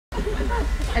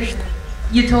And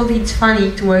you told it's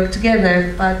funny to work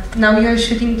together, but now you're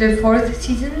shooting the 4th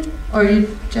season, or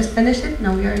you just finished it?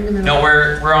 No, you're in the middle. No,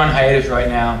 we're on hiatus right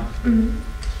now.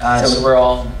 So we're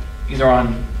all either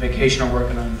on vacation or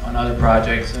working on other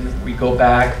projects, and we go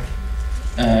back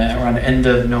around the end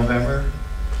of November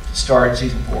to start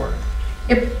season 4.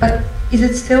 Yep, but is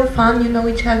it still fun? You know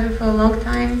each other for a long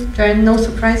time? There are no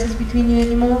surprises between you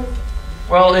anymore?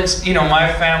 Well, it's, you know,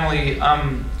 my family,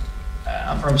 I'm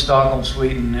from Stockholm,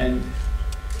 Sweden, and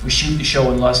we shoot the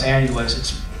show in Los Angeles.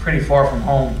 It's pretty far from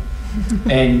home.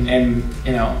 and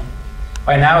you know,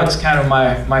 by now it's kind of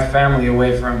my family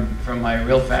away from my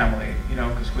real family, you know,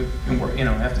 because we've been working, you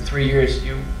know, after 3 years,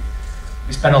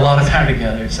 we spend a lot of time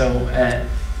together. So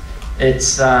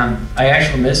it's, I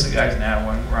actually miss the guys now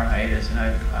when we're on hiatus, and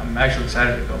I'm actually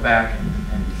excited to go back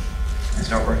and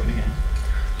start working again.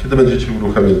 Kiedy będziecie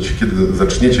uruchamiać, kiedy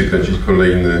zaczniecie kręcić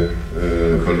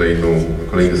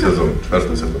kolejny sezon, 4.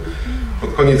 sezon?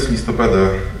 Pod koniec listopada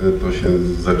to się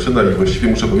zaczyna i właściwie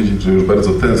muszę powiedzieć, że już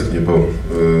bardzo tęsknię, bo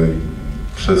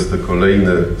przez te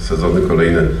kolejne sezony,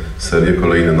 kolejne serie,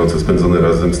 kolejne noce spędzone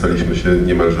razem staliśmy się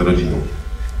niemalże rodziną.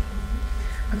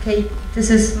 Okay,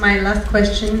 this is my last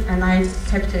question, and I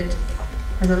kept it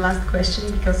as a last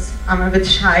question because I'm a bit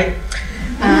shy.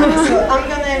 So I'm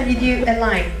gonna read you a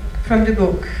line from the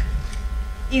book.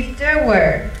 If there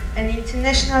were an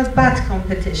international bat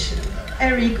competition,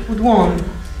 Eric would won.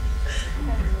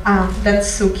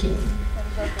 That's Suki.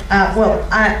 Well,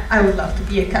 I would love to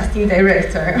be a casting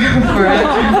director for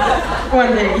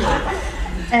one day.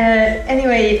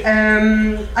 Anyway,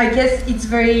 I guess it's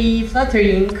very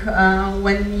flattering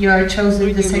when you are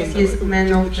chosen the sexiest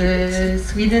man of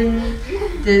Sweden,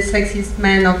 the sexiest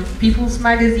man of People's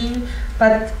Magazine,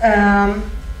 but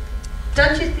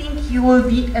don't you think you will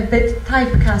be a bit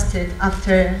typecasted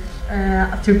after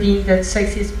being that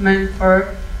sexiest man for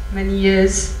many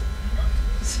years?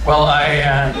 Well,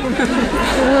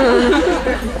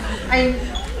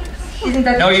 isn't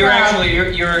that no, you're actually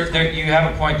you're there, you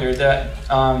have a point there. That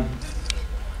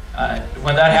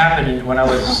when that happened, when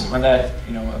that,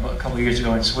 you know, a couple of years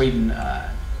ago in Sweden,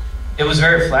 it was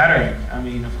very flattering. I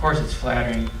mean, of course, it's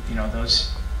flattering. You know,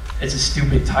 it's a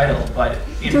stupid title, but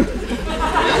you know,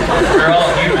 we're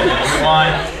all human, and we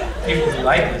want people to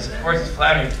like us. Of course, it's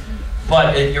flattering,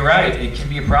 but you're right. It can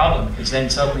be a problem because then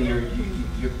suddenly you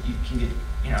can get,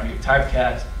 you know, you're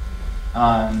typecast.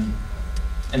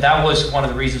 And that was one of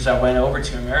the reasons I went over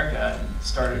to America and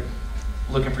started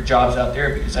looking for jobs out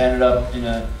there, because I ended up in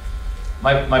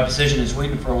my position in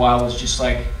Sweden for a while was just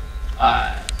like,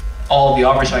 all the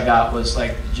offers I got was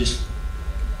like just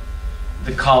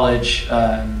the college,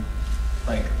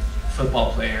 like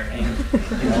football player. And,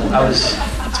 you know, I was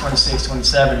 26,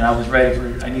 27, and I was ready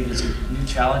I needed some new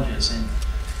challenges. And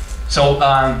so,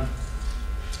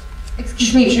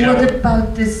 excuse me, what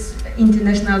about this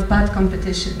international bat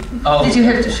competition? Oh, did you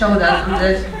have to show that on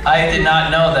the... I did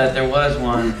not know that there was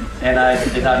one, and I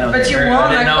did not know but that you Eric,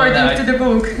 won according to the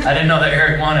book. I didn't know that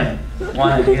Eric won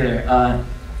it either.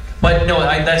 But no,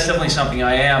 that's definitely something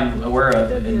I am aware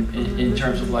of in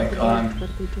terms of like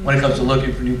when it comes to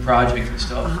looking for new projects and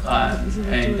stuff,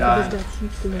 and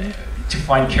to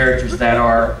find characters that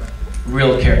are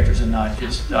real characters and not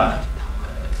just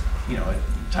you know, a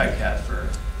typecast for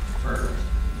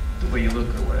the way you look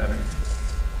or whatever.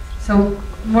 So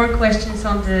more questions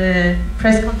on the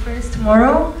press conference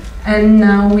tomorrow, and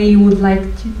now we would like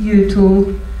you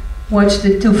to watch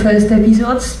the 2 first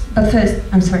episodes. But first,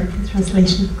 I'm sorry, the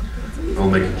translation. I'll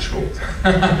make it short.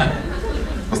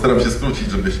 Postaram się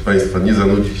skrócić, żeby Państwa nie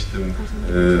zanudzić tym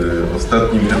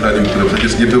ostatnim pytaniem, które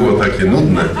przecież nie było takie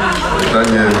nudne.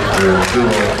 Pytanie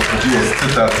pochodziło z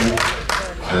cytatu.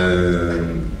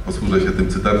 Posłużę się tym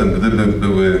cytatem. Gdyby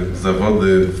były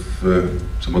zawody w,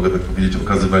 czy mogę tak powiedzieć,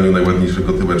 okazywaniu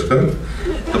najładniejszego tyłeczka,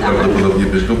 to prawdopodobnie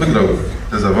byś go wygrał.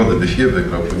 Te zawody byś je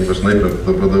wygrał, ponieważ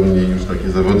najprawdopodobniej już takie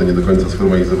zawody nie do końca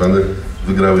sformalizowane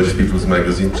wygrałeś w People's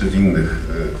Magazine czy w innych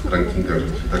rankingach,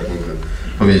 jeśli tak mogę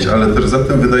powiedzieć. Ale też za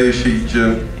tym wydaje się idzie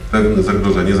pewne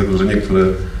zagrożenie, które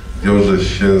wiąże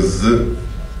się z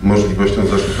możliwością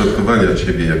zaszufladkowania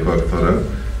Ciebie jako aktora.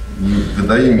 I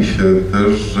wydaje mi się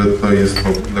też, że to jest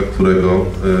powód, dla którego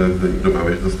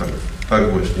wyemigrowałeś do Stanów.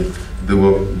 Tak właśnie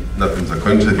było. Na tym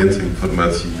zakończę. Więcej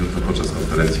informacji jutro podczas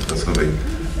konferencji prasowej.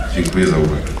 Dziękuję za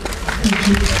uwagę.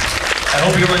 I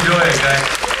hope you enjoy it,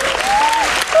 guys.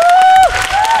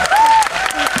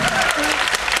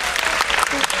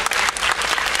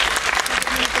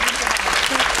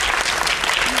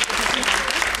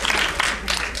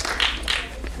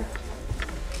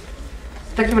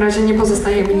 W takim razie nie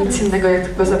pozostaje mi nic innego, jak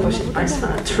tylko zaprosić Państwa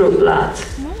na True Blood.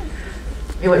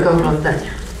 Miłego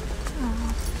oglądania.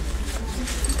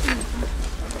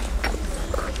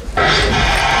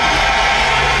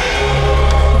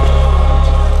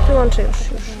 Włączę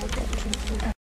już.